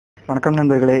வணக்கம்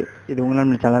நண்பர்களே, இது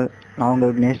உங்கள் சேனல். நான் உங்கள்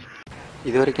விக்னேஷ்.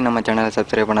 இதுவரைக்கும் நம்ம சேனலை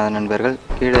சப்ஸ்கிரைப் பண்ணாத நண்பர்கள்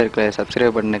கீழே இருக்கிற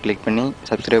சப்ஸ்கிரைப் பட்டனை கிளிக் பண்ணி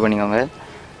சப்ஸ்கிரைப் பண்ணிக்கோங்க.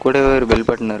 கூடவே ஒரு பெல்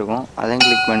பட்டன் இருக்கும், அதையும்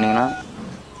கிளிக் பண்ணிங்கன்னா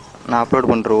நான் அப்லோட்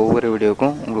பண்ணுற ஒவ்வொரு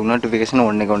வீடியோக்கும் உங்களுக்கு நோட்டிஃபிகேஷன்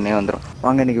ஒன்றே வந்துடும்.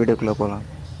 வாங்க இன்றைக்கி வீடியோக்குள்ளே போகலாம்.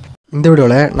 இந்த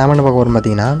வீடியோவில் நாம் என்ன பார்க்க போகிறோம்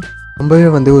பார்த்தீங்கன்னா,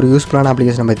 ரொம்பவே ஒரு யூஸ்ஃபுல்லான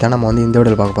அப்ளிகேஷனை பற்றி தான் நம்ம இந்த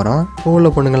வீடியோவில் பார்க்க போகிறோம். இப்போ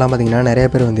உள்ள பொண்ணுங்கள்லாம் பார்த்தீங்கன்னா நிறைய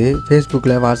பேர்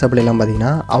ஃபேஸ்புக்கில் வாட்ஸ்அப்லாம்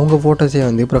பார்த்தீங்கன்னா அவங்க ஃபோட்டோஸே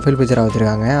ப்ரொஃபைல் பிக்சராக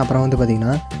வச்சுருக்காங்க. அப்புறம்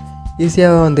பார்த்தீங்கன்னா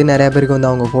ஈஸியாக நிறைய பேருக்கு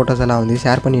அவங்க ஃபோட்டோஸ் எல்லாம்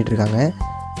ஷேர் பண்ணிகிட்டு இருக்காங்க.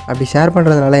 அப்படி ஷேர்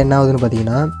பண்ணுறதுனால என்ன ஆகுதுன்னு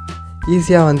பார்த்தீங்கன்னா,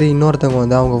 ஈஸியாக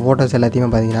இன்னொருத்தவங்க அவங்க ஃபோட்டோஸ் எல்லாத்தையுமே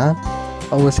பார்த்தீங்கன்னா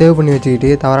அவங்க சேவ் பண்ணி வச்சுக்கிட்டு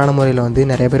தவறான முறையில்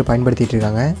நிறைய பேர் பயன்படுத்திகிட்டு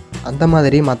இருக்காங்க. அந்த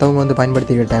மாதிரி மற்றவங்க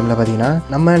பயன்படுத்திக்கிற டைமில் பார்த்தீங்கன்னா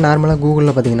நம்ம நார்மலாக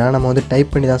கூகுளில் பார்த்தீங்கன்னா நம்ம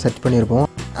டைப் பண்ணி தான் சர்ச் பண்ணியிருப்போம்.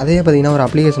 அதே பார்த்தீங்கன்னா ஒரு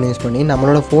அப்ளிகேஷன் யூஸ் பண்ணி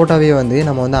நம்மளோட ஃபோட்டோவே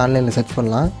நம்ம ஆன்லைனில் சர்ச்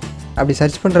பண்ணலாம். அப்படி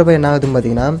சர்ச் பண்ணுறப்ப என்ன ஆகுதுன்னு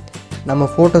பார்த்தீங்கன்னா, நம்ம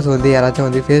ஃபோட்டோஸ்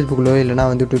யாராச்சும் ஃபேஸ்புக்கிலோ இல்லைனா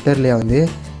ட்விட்டர்லேயே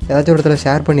ஏதாச்சும் ஒரு இடத்துல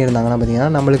ஷேர் பண்ணியிருந்தாங்கன்னா பார்த்தீங்கன்னா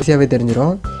நம்மளுக்கு ஈஸியாகவே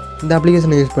தெரிஞ்சிடும். இந்த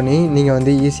அப்ளிகேஷனை யூஸ் பண்ணி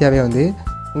நீங்கள் ஈஸியாகவே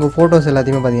உங்கள் ஃபோட்டோஸ்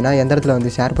எல்லாத்தையுமே பார்த்தீங்கன்னா எந்த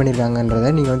இடத்துல ஷேர் பண்ணியிருக்காங்கன்றதை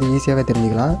நீங்கள் ஈஸியாகவே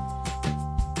தெரிஞ்சுக்கலாம்.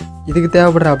 இதுக்கு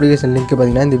தேவைப்படுற அப்ளிகேஷன் லிங்க்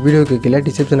பார்த்தீங்கன்னா இந்த வீடியோக்கு கீழே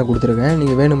டிஸ்கிரிப்ஷனில் கொடுத்துருக்கேன்.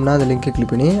 நீங்கள் வேணும்னா அந்த லிங்க்கை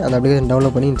கிளிக் பண்ணி அந்த அப்ளிகேஷன்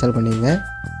டவுன்லோட் பண்ணி இன்ஸ்டால் பண்ணிடுங்க.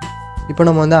 இப்போ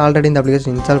நம்ம ஆல்ரெடி இந்த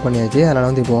அப்ளிகேஷன் இன்ஸ்டால் பண்ணியாச்சு.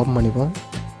 அதனால் இப்போ ஓப்பன் பண்ணிப்போம்.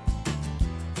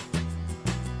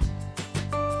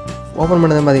 ஓப்பன்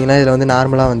பண்ணது பார்த்தீங்கன்னா இதில்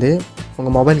நார்மலாக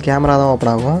உங்கள் மொபைல் கேமரா தான்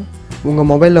ஓப்பன் ஆகும். உங்கள்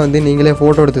மொபைலில் நீங்களே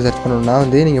ஃபோட்டோ எடுத்து சர்ச் பண்ணணுன்னா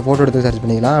நீங்கள் ஃபோட்டோ எடுத்து சர்ச்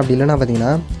பண்ணிக்கலாம். அப்படி இல்லைனா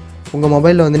பார்த்தீங்கன்னா உங்கள்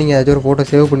மொபைலில் நீங்கள் ஏதாச்சும் ஒரு ஃபோட்டோ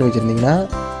சேவ் பண்ணி வச்சுருந்தீங்கன்னா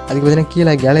அதுக்கு பார்த்தீங்கன்னா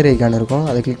கீழே கேலரி ஐக்கான் இருக்கும்,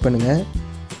 அதை கிளிக் பண்ணுங்கள்.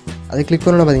 அதை கிளிக்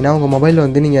பண்ணணும்னா பார்த்தீங்கன்னா உங்கள்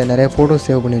மொபைலில் நீங்கள் நிறைய ஃபோட்டோஸ்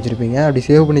சேவ் பண்ணி வச்சுருப்பீங்க. அப்படி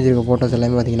சேவ் பண்ணி வச்சுருக்க ஃபோட்டோஸ்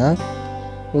எல்லாமே பார்த்தீங்கன்னா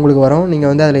உங்களுக்கு வரும்.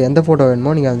 நீங்கள் அதில் எந்த ஃபோட்டோ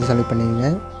வேணுமோ நீங்கள் செலக்ட் பண்ணிடுங்க.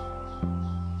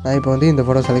 நான் இப்போ இந்த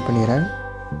ஃபோட்டோ செலக்ட் பண்ணிக்கிறேன்.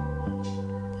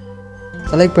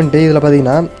 செலக்ட் பண்ணிட்டு இதில்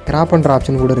பார்த்தீங்கன்னா கிராப் பண்ணுற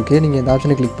ஆப்ஷன் கூட இருக்குது. நீங்கள் இந்த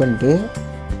ஆப்ஷனை கிளிக் பண்ணிட்டு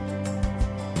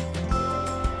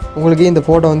உங்களுக்கு இந்த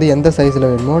ஃபோட்டோ எந்த சைஸில்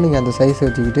வேணுமோ நீங்கள் அந்த சைஸை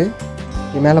வச்சுக்கிட்டு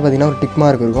இது மேலே பார்த்தீங்கன்னா ஒரு டிக்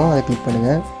மார்க் இருக்கும், அதை கிளிக்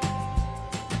பண்ணுங்கள்.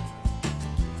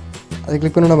 அதை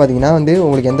கிளிக் பண்ணணுன்னா பார்த்தீங்கன்னா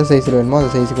உங்களுக்கு எந்த சைஸில் வேணுமோ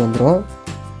அந்த சைஸுக்கு வந்துடும்.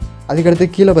 அதுக்கடுத்து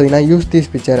கீழே பார்த்தீங்கன்னா யூஸ்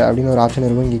திஸ் பிக்சர் அப்படின்னு ஒரு ஆப்ஷன்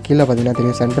இருக்கும். இங்கே கீழே பார்த்தீங்கன்னா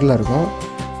தெரியும் சென்டரில் இருக்கும்,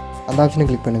 அந்த ஆப்ஷனை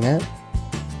கிளிக் பண்ணுங்கள்.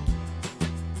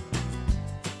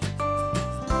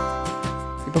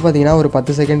 இப்போ பார்த்தீங்கன்னா ஒரு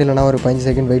 10 செகண்ட் இல்லைனா ஒரு 15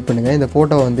 செகண்ட் வெயிட் பண்ணுங்கள். இந்த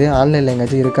ஃபோட்டோ ஆன்லைனில்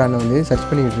எங்கேயாச்சும் இருக்கான்னு சர்ச்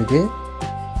பண்ணிக்கிட்டு இருக்குது.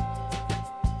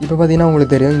 இப்போ பார்த்தீங்கன்னா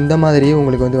உங்களுக்கு தெரியும், இந்த மாதிரி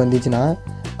உங்களுக்கு வந்துச்சுன்னா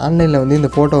ஆன்லைனில் இந்த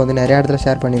ஃபோட்டோ நிறையா இடத்துல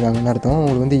ஷேர் பண்ணியிருக்காங்கன்னு அர்த்தம்.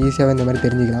 உங்களுக்கு ஈஸியாகவே இந்த மாதிரி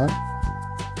தெரிஞ்சுக்கலாம்.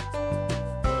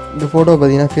 இந்த ஃபோட்டோ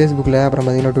பார்த்தீங்கன்னா ஃபேஸ்புக்கில் அப்புறம்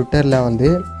பார்த்தீங்கன்னா ட்விட்டரில்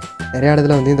நிறையா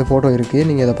இடத்துல இந்த ஃபோட்டோ இருக்குது.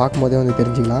 நீங்கள் இதை பார்க்கும்போதே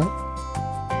தெரிஞ்சுக்கலாம்.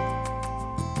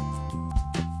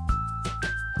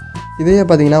 இதே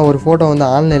பார்த்தீங்கன்னா ஒரு ஃபோட்டோ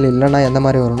ஆன்லைனில் இல்லைன்னா எந்த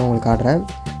மாதிரி வரும்னு உங்களுக்கு காட்டுறேன்.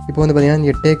 இப்போ பார்த்தீங்கன்னா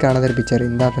இங்கே டேக் அனதர் பிக்சர்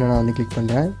இந்த ஆப்ஷனை நான் கிளிக்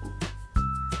பண்ணுறேன்.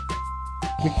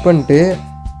 கிளிக் பண்ணிட்டு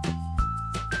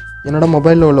என்னோடய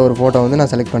மொபைலில் உள்ள ஒரு ஃபோட்டோ நான்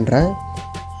செலக்ட் பண்ணுறேன்.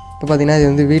 இப்போ பார்த்தீங்கன்னா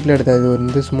இது வீட்டில்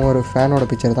எடுத்தது சும்மா ஒரு ஃபேனோட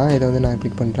பிக்சர் தான். இதை நான்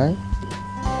கிளிக் பண்ணுறேன்.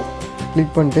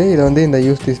 கிளிக் பண்ணிட்டு இதை இந்த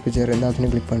யூஸ் திஸ் பிக்சர் இந்த ஆப்ஷனை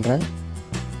கிளிக் பண்ணுறேன்.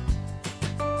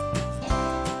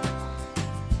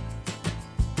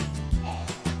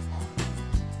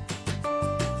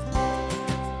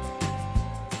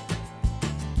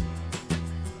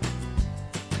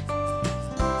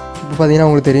 இப்போ பார்த்தீங்கன்னா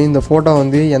உங்களுக்கு தெரியும், இந்த ஃபோட்டோ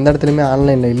எந்த இடத்துலையுமே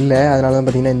ஆன்லைனில் இல்லை. அதனால தான்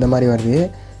பார்த்தீங்கன்னா இந்த மாதிரி வருது.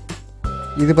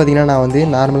 இது பார்த்தீங்கன்னா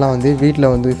நான் நார்மலாக வீட்டில்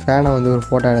ஃபேனை ஒரு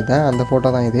ஃபோட்டோ எடுத்தேன். அந்த ஃபோட்டோ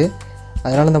தான் இது.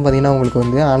 அதனால தான் பார்த்தீங்கன்னா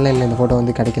உங்களுக்கு ஆன்லைனில் இந்த ஃபோட்டோ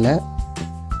கிடைக்கல.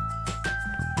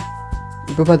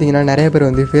 இப்போ பார்த்தீங்கன்னா நிறைய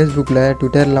பேர் ஃபேஸ்புக்கில்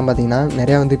ட்விட்டர்லாம் பார்த்தீங்கன்னா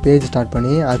நிறையா பேஜ் ஸ்டார்ட்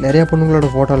பண்ணி அது நிறைய பொண்ணுங்களோட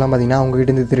ஃபோட்டோலாம் பார்த்தீங்கன்னா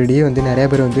அவங்ககிட்ட திருடி நிறைய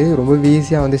பேர் ரொம்ப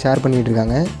ஈஸியாக ஷேர் பண்ணிகிட்டு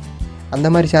இருக்காங்க. அந்த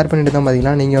மாதிரி ஷேர் பண்ணிட்டு தான்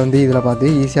பார்த்தீங்கன்னா நீங்கள் இதில்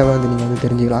பார்த்து ஈஸியாகவே நீங்கள்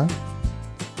தெரிஞ்சுக்கலாம்.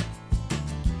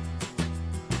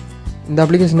 இந்த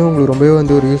அப்ளிகேஷனும் உங்களுக்கு ரொம்பவே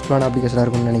ஒரு யூஸ்ஃபுல்லான அப்ளிகேஷனாக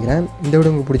இருக்கும்னு நினைக்கிறேன். இந்த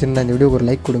வீடியோ உங்களுக்கு பிடிச்சிருந்தா இந்த வீடியோக்கு ஒரு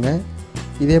லைக் கொடுங்க.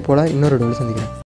 இதே போல் இன்னொரு வீடியோவில் சந்திக்கிறேன்.